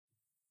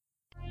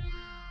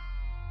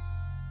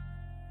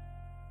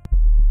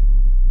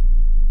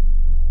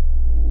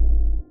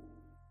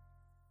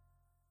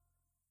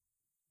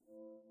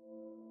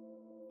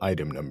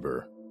Item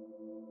Number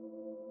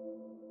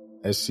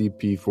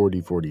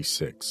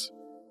SCP-4046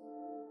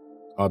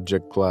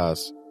 Object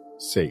Class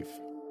Safe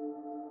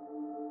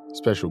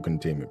Special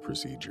Containment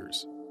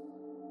Procedures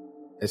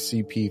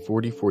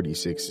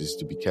SCP-4046 is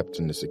to be kept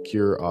in a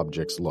secure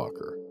objects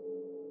locker.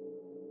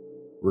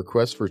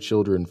 Requests for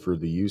children for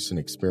the use in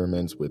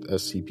experiments with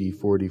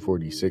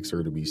SCP-4046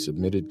 are to be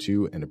submitted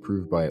to and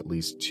approved by at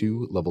least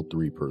 2 Level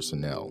 3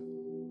 personnel.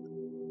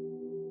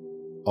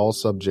 All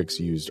subjects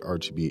used are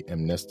to be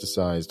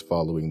amnesticized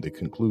following the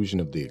conclusion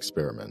of the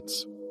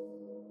experiments.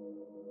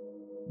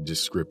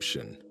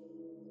 Description: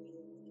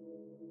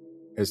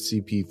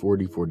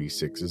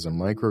 SCP-4046 is a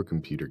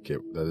microcomputer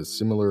kit that is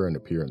similar in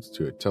appearance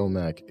to a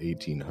Telmac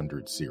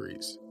 1800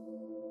 series,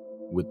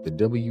 with the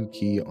W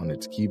key on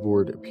its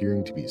keyboard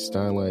appearing to be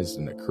stylized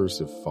in a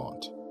cursive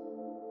font.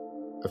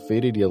 A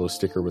faded yellow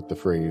sticker with the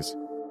phrase,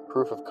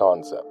 "Proof of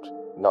Concept,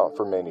 Not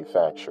for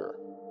Manufacture,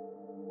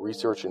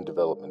 Research and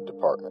Development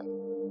Department,"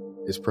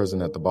 is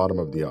present at the bottom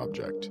of the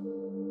object.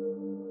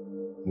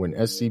 When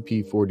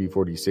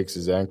SCP-4046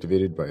 is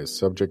activated by a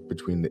subject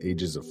between the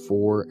ages of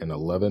 4 and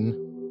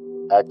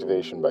 11,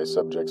 activation by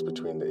subjects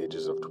between the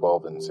ages of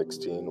 12 and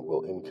 16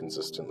 will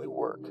inconsistently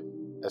work.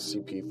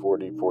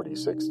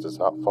 SCP-4046 does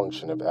not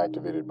function if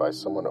activated by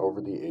someone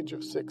over the age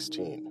of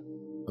 16.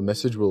 A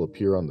message will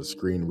appear on the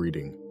screen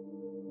reading,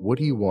 "What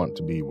do you want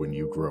to be when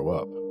you grow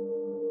up?"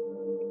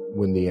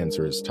 When the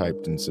answer is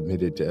typed and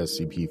submitted to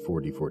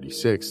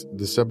SCP-4046,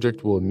 the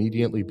subject will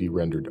immediately be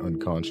rendered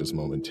unconscious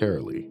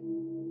momentarily.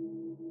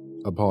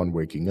 Upon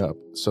waking up,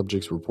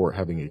 subjects report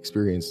having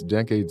experienced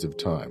decades of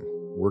time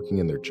working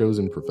in their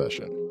chosen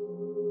profession,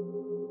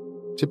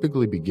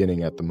 typically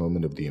beginning at the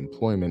moment of the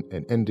employment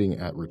and ending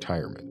at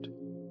retirement.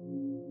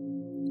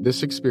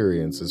 This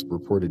experience is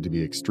reported to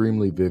be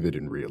extremely vivid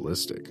and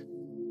realistic,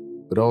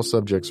 but all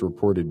subjects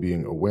reported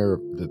being aware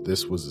that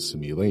this was a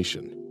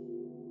simulation.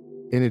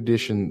 In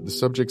addition, the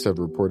subjects have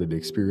reported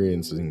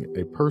experiencing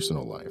a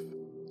personal life,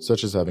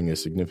 such as having a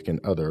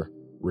significant other,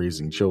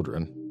 raising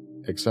children,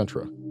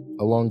 etc.,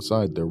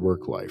 alongside their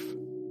work life.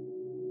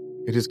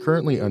 It is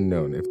currently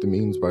unknown if the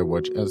means by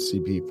which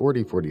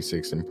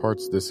SCP-4046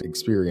 imparts this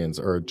experience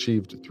are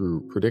achieved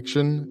through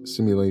prediction,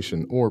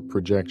 simulation, or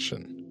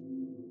projection.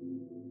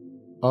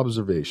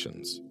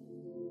 Observations.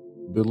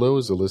 Below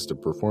is a list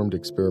of performed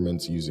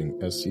experiments using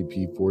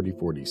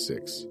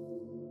SCP-4046.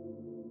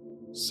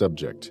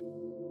 Subject: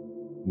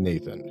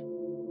 Nathan.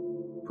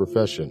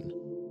 Profession: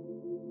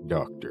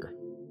 Doctor.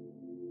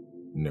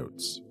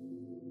 Notes.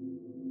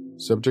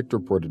 Subject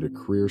reported a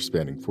career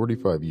spanning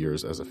 45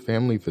 years as a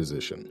family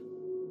physician.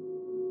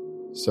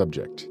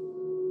 Subject: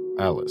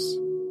 Alice.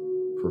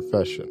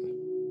 Profession: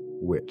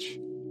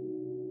 Witch.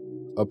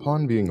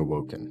 Upon being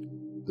awoken,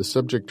 the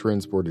subject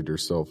transported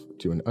herself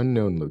to an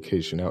unknown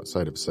location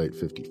outside of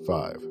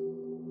Site-55.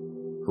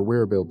 Her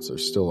whereabouts are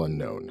still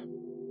unknown.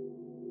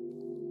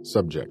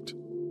 Subject: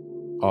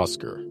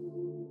 Oscar.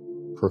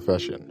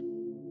 Profession: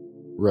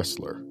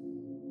 Wrestler.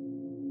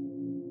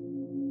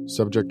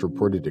 Subject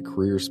reported a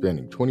career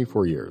spanning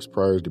 24 years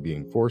prior to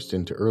being forced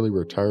into early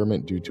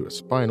retirement due to a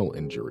spinal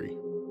injury.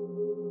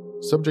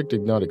 Subject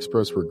did not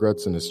express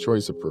regrets in his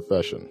choice of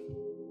profession.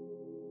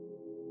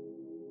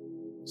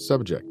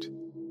 Subject: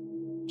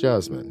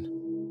 Jasmine.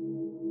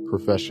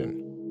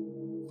 Profession: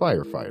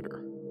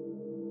 Firefighter.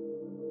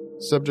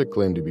 Subject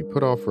claimed to be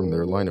put off from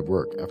their line of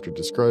work after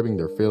describing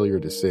their failure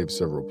to save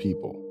several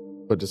people,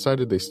 but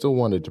decided they still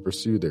wanted to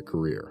pursue their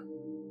career.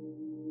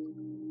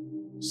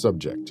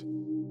 Subject: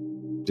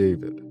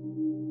 David.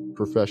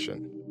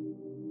 Profession: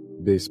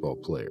 Baseball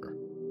player.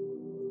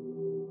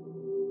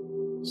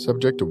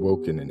 Subject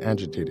awoke in an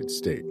agitated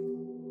state,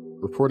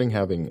 reporting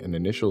having an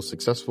initial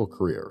successful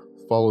career,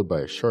 followed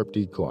by a sharp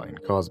decline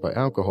caused by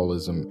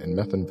alcoholism and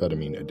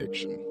methamphetamine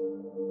addiction.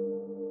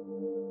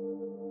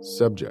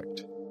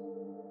 Subject: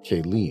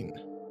 Kayleen.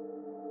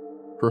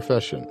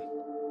 Profession: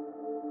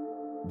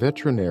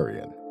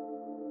 Veterinarian.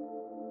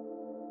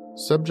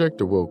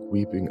 Subject awoke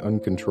weeping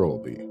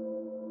uncontrollably,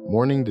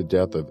 mourning the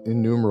death of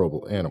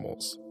innumerable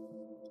animals.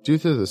 Due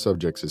to the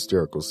subject's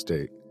hysterical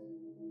state,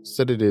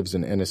 sedatives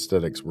and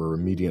anesthetics were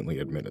immediately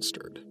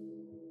administered.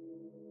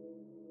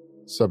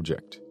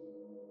 Subject: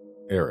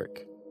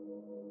 Eric.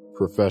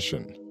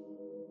 Profession: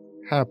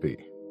 Happy.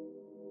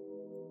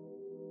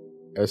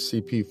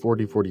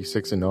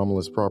 SCP-4046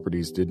 anomalous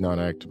properties did not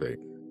activate.